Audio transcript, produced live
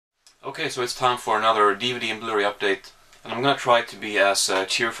Okay, so it's time for another DVD and Blu-ray update, and I'm gonna try to be as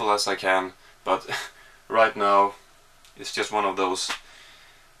cheerful as I can, but right now it's just one of those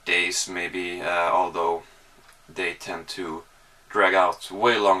days, maybe, although they tend to drag out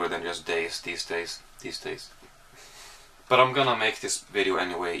way longer than just days these days. But I'm gonna make this video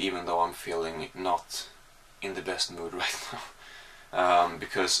anyway, even though I'm feeling not in the best mood right now.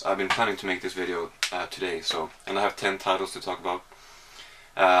 Because I've been planning to make this video today, and I have 10 titles to talk about.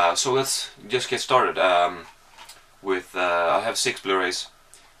 So let's just get started with, I have 6 Blu-rays,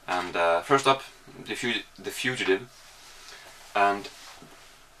 and first up, The Fugitive, and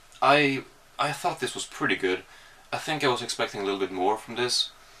I thought this was pretty good. I think I was expecting a little bit more from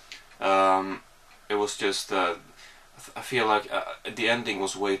this. It was just, I feel like the ending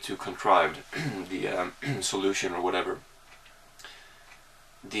was way too contrived, the solution or whatever.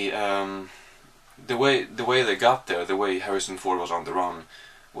 The way they got there, the way Harrison Ford was on the run,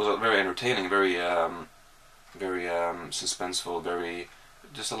 was very entertaining, very suspenseful,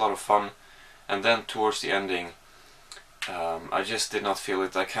 just a lot of fun. And then towards the ending, I just did not feel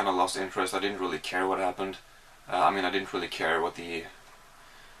it. I kind of lost interest. I didn't really care what happened. I mean, I didn't really care what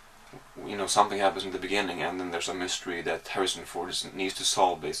something happens in the beginning, and then there's a mystery that Harrison Ford needs to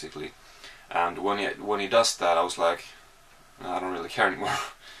solve, basically. And when he does that, I was like, I don't really care anymore,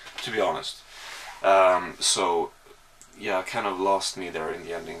 to be honest. So yeah, kind of lost me there in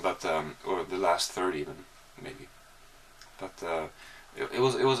the ending, but or the last third even, maybe. But it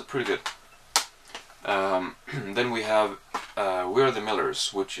was pretty good. Then we have We're the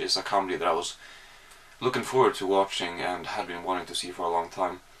Millers, which is a comedy that I was looking forward to watching and had been wanting to see for a long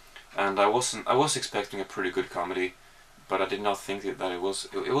time. And I was expecting a pretty good comedy, but I did not think that it was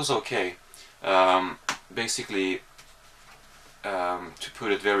okay. Basically, to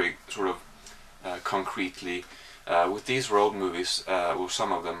put it very sort of concretely, with these road movies, or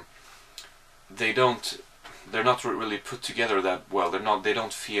some of them, they're not really put together that well. They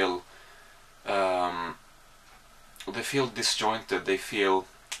don't feel, they feel disjointed. They feel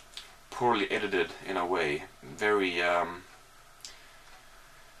poorly edited in a way, very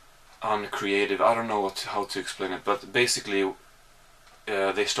uncreative. I don't know how to explain it, but basically,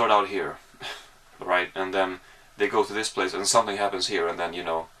 they start out here, right, and then they go to this place, and something happens here, and then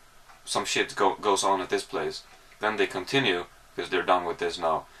some shit goes on at this place. Then they continue, because they're done with this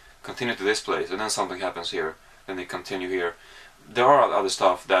now, continue to this place, and then something happens here, then they continue here. There are other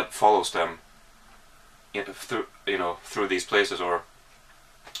stuff that follows them through these places, or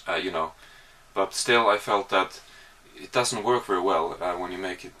but still I felt that it doesn't work very well when you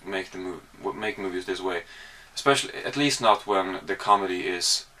make movies this way, especially, at least not when the comedy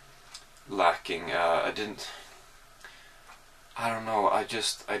is lacking. I don't know. I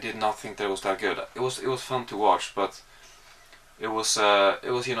did not think that it was that good. It was fun to watch, but it was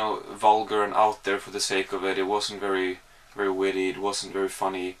vulgar and out there for the sake of it. It wasn't very witty. It wasn't very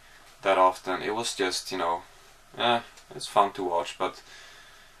funny that often. It was just it's fun to watch, but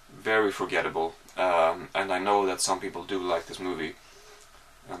very forgettable. And I know that some people do like this movie,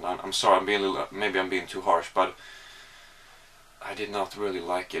 and I'm sorry. Maybe I'm being too harsh, but I did not really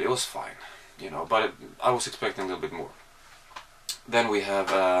like it. It was fine, but I was expecting a little bit more. Then we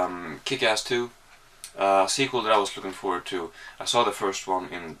have Kick-Ass 2, a sequel that I was looking forward to. I saw the first one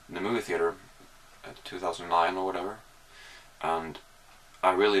in the movie theater at 2009 or whatever, and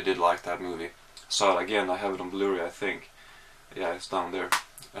I really did like that movie. Saw it again. I have it on Blu-ray, I think. Yeah, it's down there.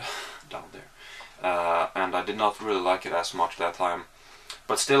 Down there. And I did not really like it as much that time,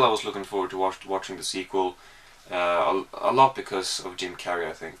 but still I was looking forward to watching the sequel, a lot because of Jim Carrey,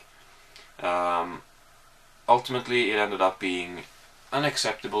 I think. Ultimately, it ended up being an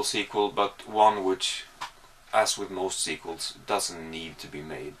acceptable sequel, but one which, as with most sequels, doesn't need to be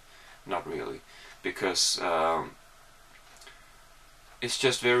made. Not really, because it's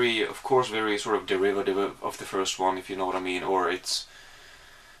just of course, very sort of derivative of the first one, if you know what I mean, or it's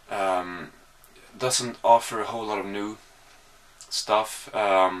doesn't offer a whole lot of new stuff.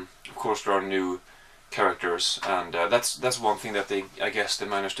 Of course, there are new characters, and that's one thing that I guess they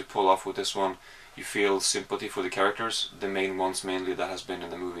managed to pull off with this one. You feel sympathy for the characters, the main ones mainly that has been in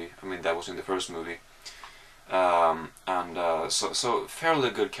the movie. I mean, that was in the first movie. So fairly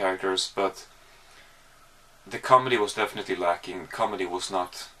good characters, but the comedy was definitely lacking. Comedy was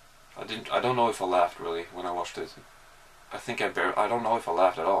not. I don't know if I laughed really when I watched it. I don't know if I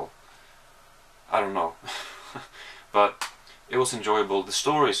laughed at all. I don't know. But it was enjoyable. The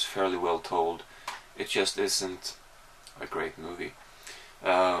story is fairly well told. It just isn't a great movie.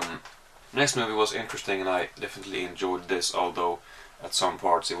 Next movie was interesting, and I definitely enjoyed this, although at some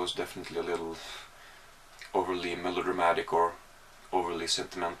parts it was definitely a little overly melodramatic or overly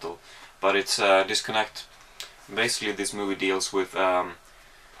sentimental, but it's disconnect. Basically, this movie deals with, I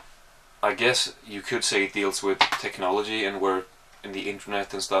guess you could say it deals with technology and where in the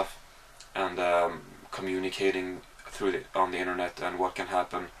internet and stuff, and communicating through on the internet and what can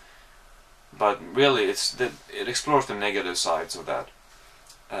happen. But really, it explores the negative sides of that,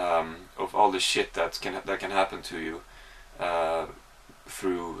 of all the shit that can happen to you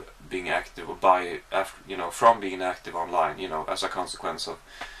through being active, or from being active online. As a consequence of,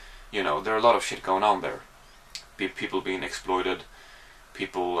 there are a lot of shit going on there. People being exploited,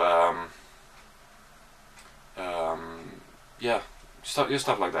 people, yeah,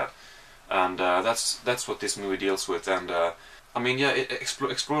 stuff like that, and that's what this movie deals with. And I mean, yeah, it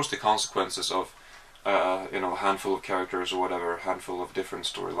explores the consequences of a handful of characters or whatever, handful of different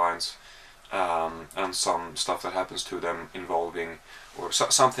storylines, and some stuff that happens to them involving, or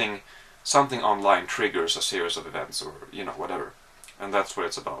something online triggers a series of events, or whatever, and that's what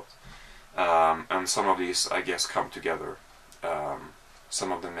it's about. And some of these, I guess, come together.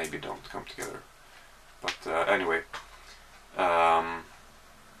 Some of them maybe don't come together. But anyway, and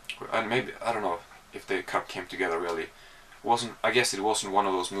maybe, I don't know if they came together really. I guess it wasn't one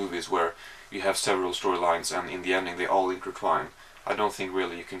of those movies where you have several storylines and in the ending they all intertwine. I don't think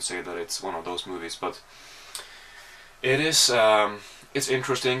really you can say that it's one of those movies, but it is. It's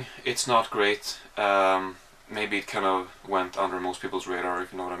interesting. It's not great. Maybe it kind of went under most people's radar,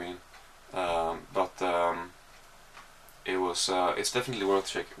 if you know what I mean. But it was. It's definitely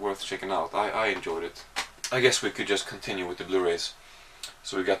worth checking out. I enjoyed it. I guess we could just continue with the Blu-rays.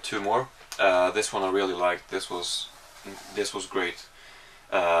 So we got 2 more. This one I really liked. This was great.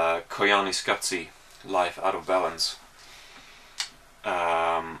 Koyaanisqatsi, Life Out of Balance.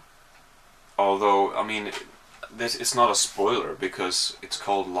 Although, I mean, it's not a spoiler because it's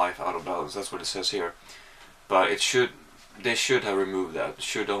called Life Out of Balance. That's what it says here. But they should have removed that. It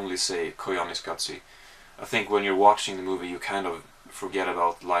should only say Koyaanisqatsi. I think when you're watching the movie, you kind of forget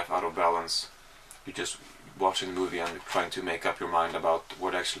about Life Out of Balance. You're just watching the movie and trying to make up your mind about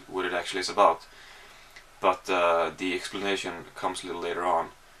what it actually is about. But the explanation comes a little later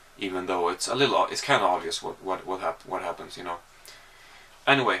on, even though it's kind of obvious what happens,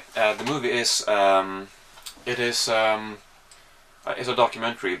 Anyway, the movie is it's a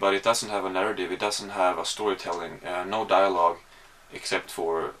documentary, but it doesn't have a narrative. It doesn't have a storytelling. No dialogue, except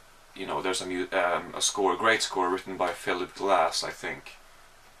for there's a score, a great score written by Philip Glass, I think.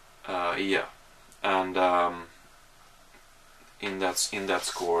 Yeah, and in that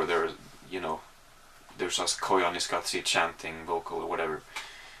score there's a Koyaanisqatsi chanting vocal or whatever.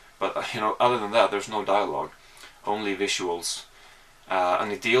 But other than that, there's no dialogue, only visuals,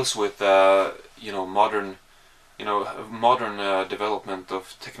 and it deals with modern development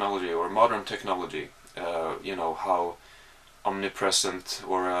of technology, or modern technology. How omnipresent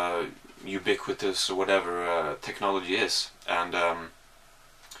or ubiquitous or whatever technology is, and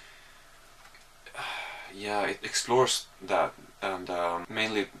yeah, it explores that, and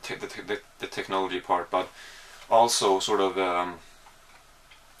mainly the technology part, but also sort of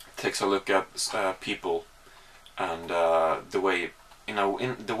takes a look at people, and the way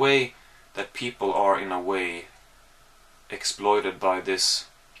the way that people are in a way exploited by this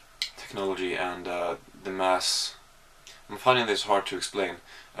technology and the mass. I'm finding this hard to explain,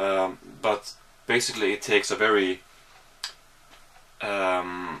 but basically it takes a very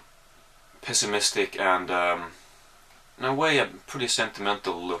pessimistic and in a way a pretty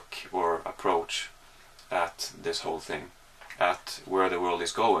sentimental look or approach at this whole thing, at where the world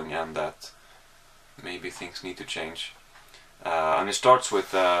is going, and that maybe things need to change. And it starts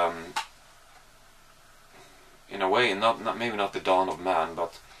with in a way maybe not the dawn of man,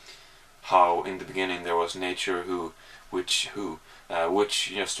 but how in the beginning there was nature which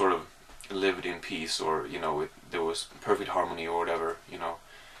sort of lived in peace, or there was perfect harmony or whatever,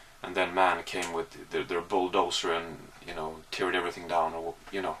 and then man came with their bulldozer and teared everything down, or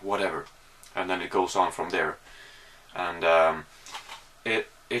whatever, and then it goes on from there. And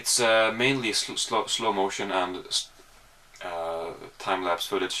it's mainly slow motion and time-lapse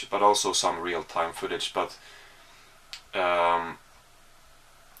footage, but also some real-time footage, but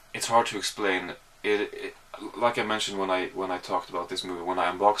it's hard to explain. Like I mentioned when I talked about this movie, when I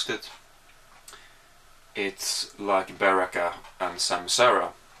unboxed it, it's like Baraka and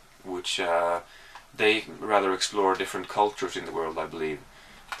Samsara, which they rather explore different cultures in the world, I believe.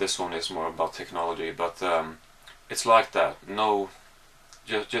 This one is more about technology, but it's like that. No,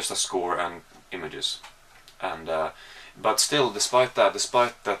 just a score and images, and but still, despite that,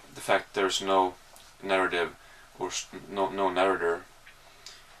 the fact there's no narrative or no narrator,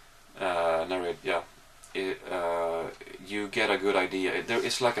 you get a good idea.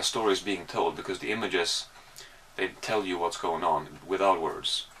 It's like a story is being told, because the images, they tell you what's going on without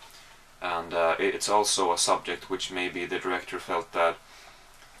words. And it's also a subject which maybe the director felt that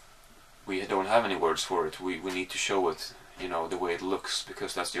we don't have any words for it. We need to show it, you know, the way it looks,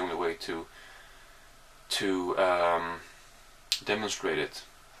 because that's the only way to demonstrate it.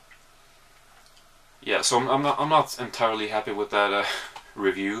 Yeah, so I'm not entirely happy with that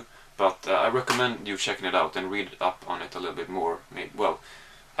review, but I recommend you checking it out and read up on it a little bit more. Well,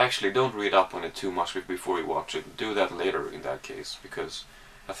 actually, don't read up on it too much before you watch it. Do that later in that case, because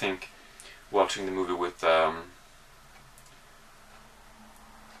I think watching the movie with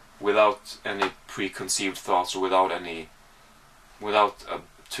without any preconceived thoughts, or without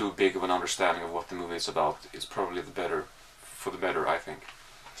too big of an understanding of what the movie is about, is probably for the better, I think.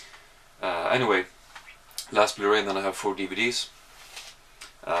 Anyway, last Blu-ray, and then I have 4 DVDs.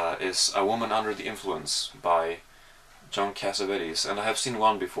 Is A Woman Under the Influence by John Cassavetes, and I have seen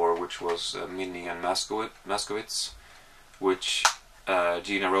one before, which was Minnie and Moskowitz, which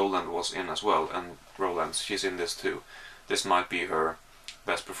Gina Rowland was in as well, and Rowland, she's in this too. This might be her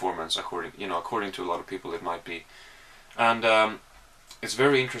best performance, according to a lot of people. It might be, and it's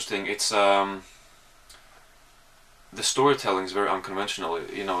very interesting. It's the storytelling is very unconventional.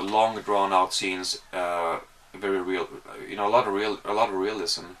 You know, long drawn out scenes, very real. You know, a lot of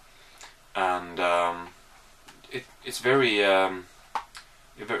realism, and it's very kind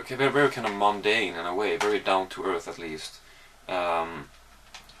of mundane in a way, very down to earth at least.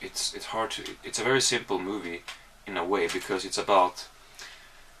 It's hard to. It's a very simple movie in a way, because it's about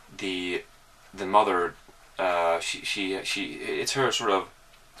the mother. It's her sort of.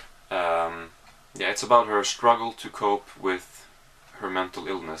 Yeah, it's about her struggle to cope with her mental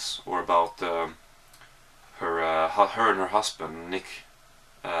illness, or about her and her husband Nick,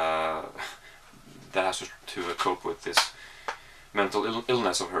 that has to cope with this mental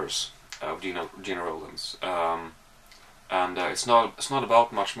illness of hers, of Gina Rowland's, and it's not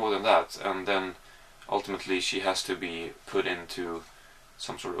about much more than that. And then ultimately she has to be put into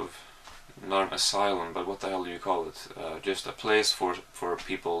some sort of, not an asylum, but what the hell do you call it? Just a place for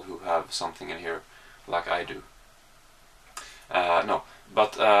people who have something in here, like I do. No,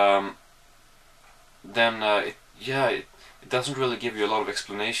 but then it doesn't really give you a lot of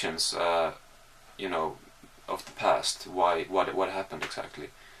explanations, you know, of the past, what happened exactly.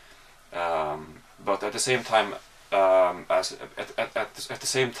 But at the same time, at the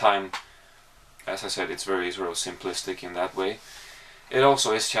same time, as I said, it's very sort of simplistic in that way. It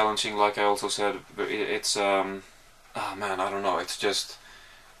also is challenging, like I also said. But it's oh man, I don't know.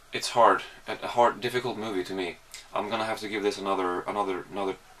 It's hard, difficult movie to me. I'm gonna have to give this another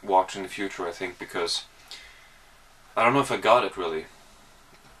watch in the future, I think, because I don't know if I got it really.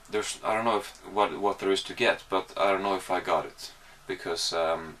 I don't know if what there is to get, but I don't know if I got it, because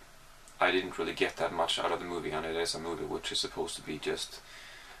I didn't really get that much out of the movie, and it is a movie which is supposed to be just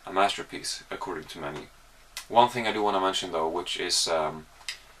a masterpiece, according to many. One thing I do want to mention though, which is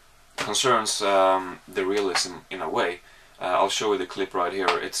concerns the realism in a way. I'll show you the clip right here.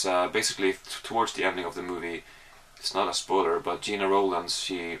 It's basically towards the ending of the movie. It's not a spoiler, but Gina Rowland,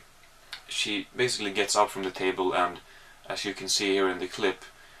 she basically gets up from the table, and as you can see here in the clip,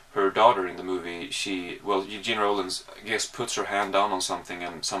 her daughter in the movie, Gina Rowland, I guess, puts her hand down on something,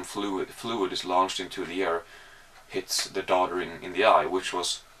 and some fluid is launched into the air, hits the daughter in the eye, which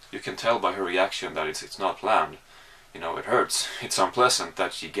was, you can tell by her reaction that it's not planned. You know, it hurts. It's unpleasant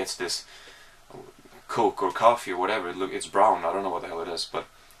that she gets this Coke or coffee or whatever. It's brown. I don't know what the hell it is, but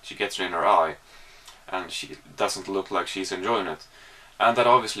she gets it in her eye, and she doesn't look like she's enjoying it. And that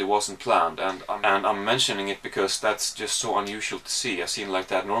obviously wasn't planned. And I'm mentioning it because that's just so unusual to see a scene like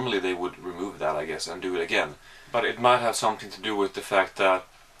that. Normally they would remove that, I guess, and do it again. But it might have something to do with the fact that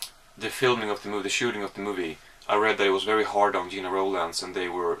the filming of the movie, the shooting of the movie, I read that it was very hard on Gina Rowland, and they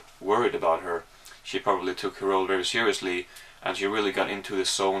were worried about her. She probably took her role very seriously, and she really got into the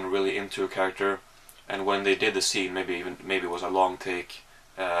zone, really into her character. And when they did the scene, maybe it was a long take.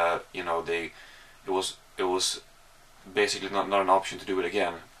 You know, it was basically not an option to do it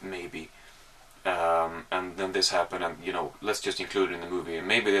again, maybe. And then this happened, and you know, let's just include it in the movie. And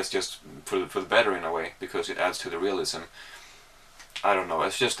maybe that's just for the better in a way, because it adds to the realism. I don't know.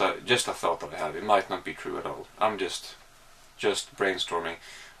 It's just a thought that I have. It might not be true at all. I'm just brainstorming.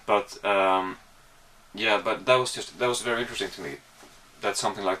 But yeah, but that was very interesting to me, that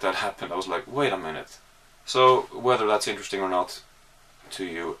something like that happened. I was like, wait a minute. So whether that's interesting or not to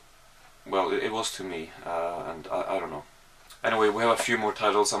you, well, it was to me, and I don't know. Anyway, we have a few more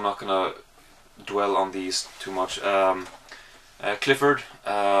titles. I'm not gonna dwell on these too much. Clifford,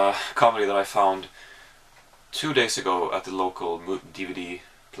 comedy that I found 2 days ago at the local DVD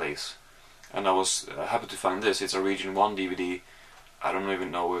place, and I was happy to find this. It's a Region 1 DVD. I don't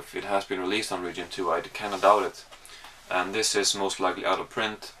even know if it has been released on Region 2. I kind of doubt it. And this is most likely out of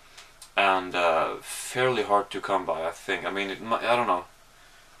print and fairly hard to come by, I think. I mean, I don't know.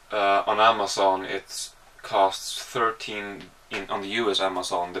 On Amazon it costs 13 on the US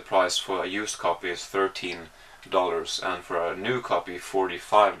Amazon. The price for a used copy is $13, and for a new copy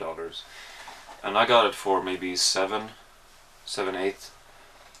 $45. And I got it for maybe 7, 8.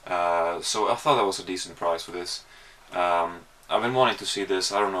 So I thought that was a decent price for this. I've been wanting to see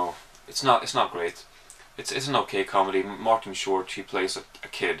this. I don't know. It's not great. It's an okay comedy. Martin Short, he plays a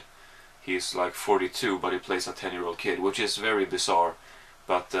kid. He's like 42, but he plays a 10-year-old kid, which is very bizarre.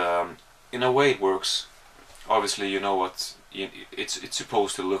 But in a way it works. Obviously, you know what it's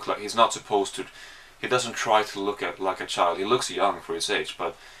supposed to look like. He's not supposed to. He doesn't try to look like a child. He looks young for his age,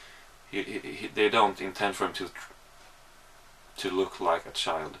 but they don't intend for him to look like a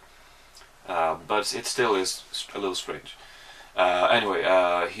child. But it still is a little strange. Anyway,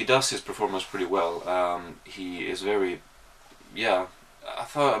 he does his performance pretty well. He is very, yeah, I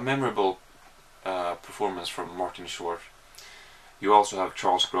thought a memorable performance from Martin Short. You also have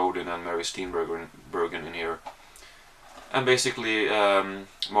Charles Grodin and Mary Steenburgen in here. And basically,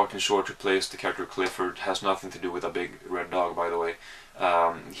 Martin Short, who plays the character Clifford, has nothing to do with a big red dog, by the way.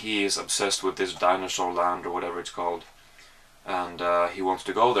 He is obsessed with this dinosaur land, or whatever it's called. And he wants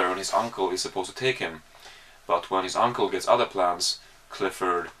to go there, and his uncle is supposed to take him. But when his uncle gets other plans,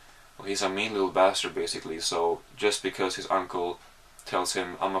 Clifford, well, he's a mean little bastard, basically. So just because his uncle tells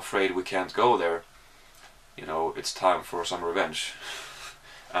him, "I'm afraid we can't go there," you know, it's time for some revenge.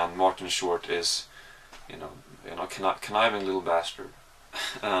 And Martin Short is, you know, conniving little bastard.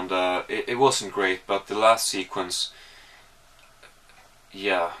 And it wasn't great, but the last sequence,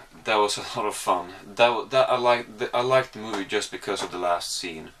 yeah, that was a lot of fun. I liked the movie just because of the last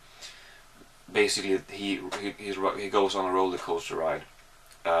scene. Basically, he goes on a roller coaster ride,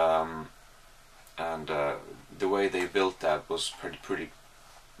 and the way they built that was pretty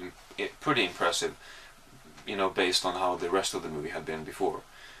impressive. You know, based on how the rest of the movie had been before.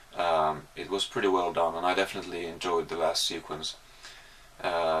 It was pretty well done, and I definitely enjoyed the last sequence.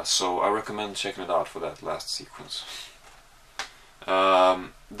 So I recommend checking it out for that last sequence.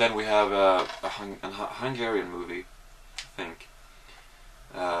 Then we have a Hungarian movie, I think,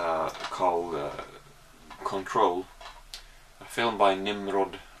 called Control, a film by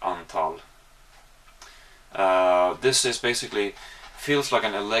Nimrod Antal. This is basically, feels like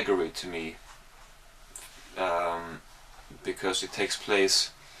an allegory to me, because it takes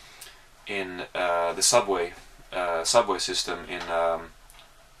place in the subway system in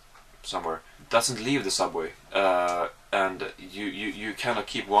somewhere. It doesn't leave the subway, and you kind of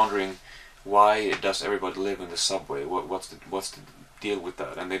keep wondering, why does everybody live in the subway? What's the deal with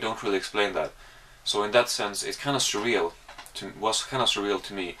that? And they don't really explain that. So in that sense, it's kind of surreal. Was kind of surreal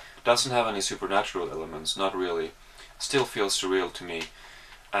to me. Doesn't have any supernatural elements, not really. Still feels surreal to me,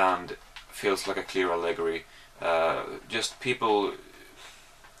 and feels like a clear allegory. Just people.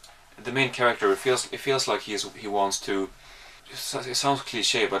 The main character, it feels like he wants to. It sounds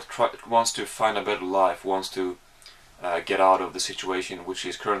cliche, but wants to find a better life. Wants to get out of the situation which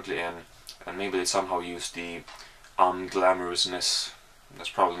he's currently in, and maybe they somehow use the unglamorousness. That's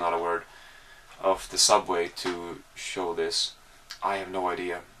probably not a word. Of the subway to show this. I have no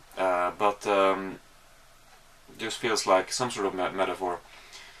idea, but just feels like some sort of metaphor,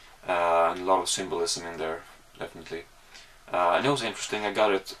 and a lot of symbolism in there, definitely. And it was interesting. I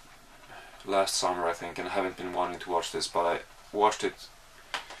got it last summer, I think, and I haven't been wanting to watch this, but I watched it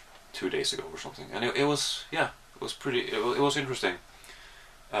 2 days ago or something, and it was, yeah, it was pretty. It was interesting.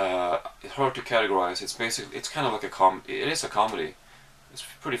 It's hard to categorize. It's kind of like a It is a comedy. It's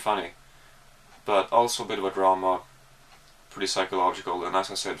pretty funny, but also a bit of a drama, pretty psychological, and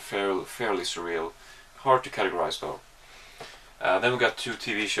as I said, fairly surreal. Hard to categorize though. Then we got 2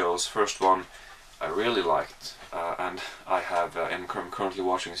 TV shows. First one I really liked, and I am currently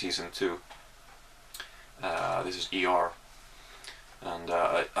watching season 2. This is ER, and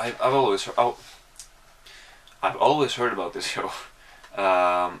I've always heard about this show,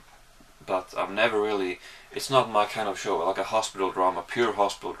 but I've never really. It's not my kind of show, like a hospital drama, pure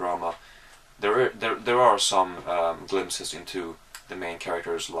hospital drama. There are some glimpses into the main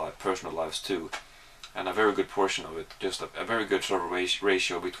characters' personal lives too, and a very good portion of it, just a very good sort of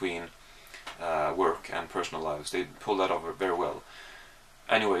ratio between work and personal lives. They pull that off very well.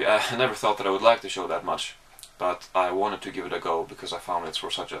 Anyway, I never thought that I would like the show that much, but I wanted to give it a go because I found it for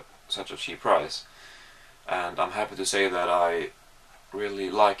such a cheap price, and I'm happy to say that I really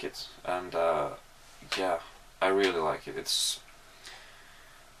like it. And yeah, I really like it. It's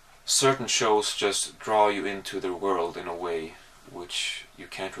certain shows just draw you into their world in a way which you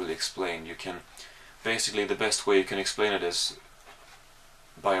can't really explain. You can basically, the best way you can explain it is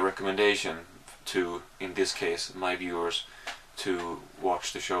by a recommendation to, in this case, my viewers, to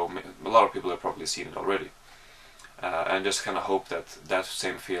watch the show. A lot of people have probably seen it already, and just kind of hope that that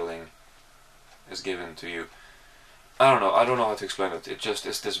same feeling is given to you. I don't know how to explain it. It just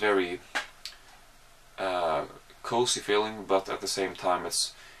is this very cozy feeling, but at the same time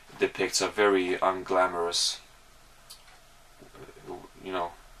it depicts a very unglamorous, you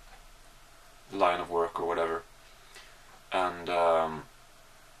know, line of work or whatever, and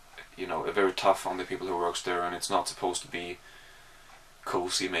you know, very tough on the people who works there, and it's not supposed to be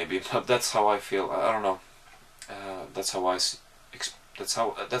cozy maybe, but that's how I feel. I don't know. That's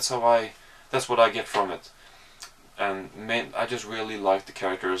what I get from it, and I just really like the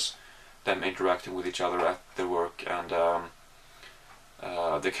characters, them interacting with each other at their work, and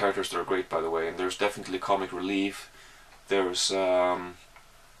the characters that are great, by the way. And there's definitely comic relief. There's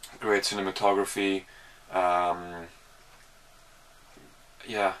great cinematography.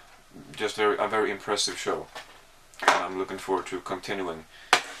 Yeah, just a very impressive show. I'm looking forward to continuing.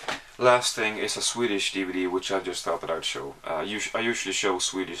 Last thing is a Swedish DVD, which I just thought that I'd show. I usually show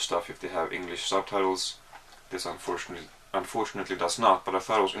Swedish stuff if they have English subtitles. This unfortunately does not, but I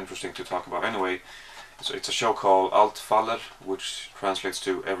thought it was interesting to talk about anyway. So it's a show called Allt faller, which translates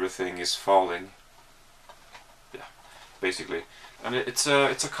to Everything is Falling. Yeah, basically. And it's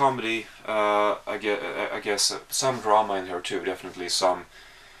a comedy. I guess some drama in here too. Definitely some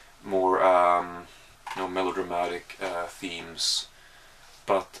more you know, melodramatic themes.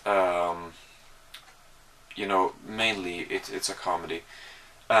 But you know, mainly it's a comedy.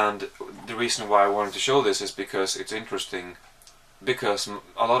 And the reason why I wanted to show this is because it's interesting, because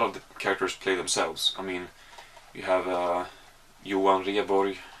a lot of the characters play themselves. I mean, you have Johan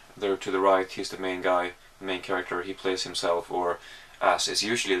Rheborg there to the right. He's the main guy, the main character. He plays himself, or as is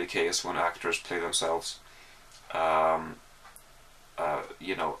usually the case when actors play themselves,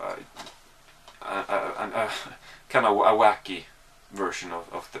 you know, kind of a wacky version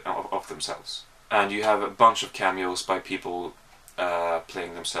of themselves. And you have a bunch of cameos by people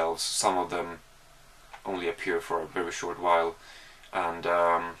playing themselves. Some of them only appear for a very short while. And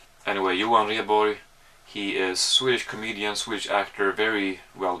anyway, Johan Rheborg, he is Swedish comedian, Swedish actor, very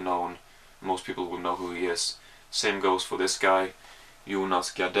well known. Most people will know who he is. Same goes for this guy,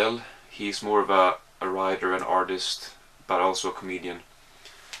 Jonas Gardell. He's more of a writer, an artist, but also a comedian.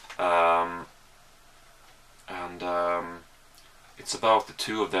 It's about the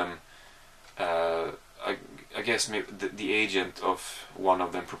two of them. I guess maybe the agent of one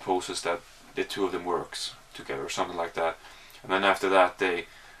of them proposes that the two of them works together or something like that, and then after that they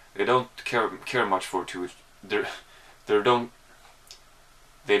don't care much for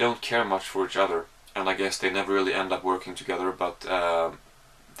they don't care much for each other, and I guess they never really end up working together, but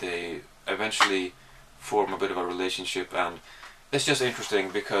they eventually form a bit of a relationship. And it's just interesting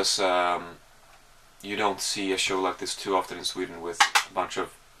because you don't see a show like this too often in Sweden, with a bunch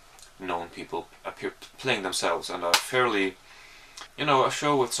of known people playing themselves, and a fairly, you know, a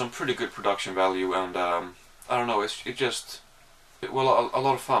show with some pretty good production value. And I don't know, well, a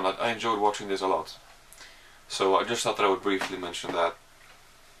lot of fun. I enjoyed watching this a lot, so I just thought that I would briefly mention that.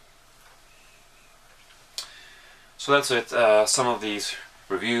 So that's it. Some of these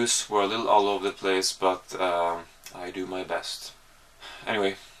reviews were a little all over the place, but I do my best.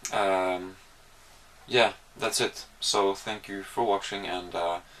 Anyway, yeah, that's it. So thank you for watching, and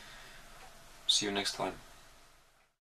see you next time.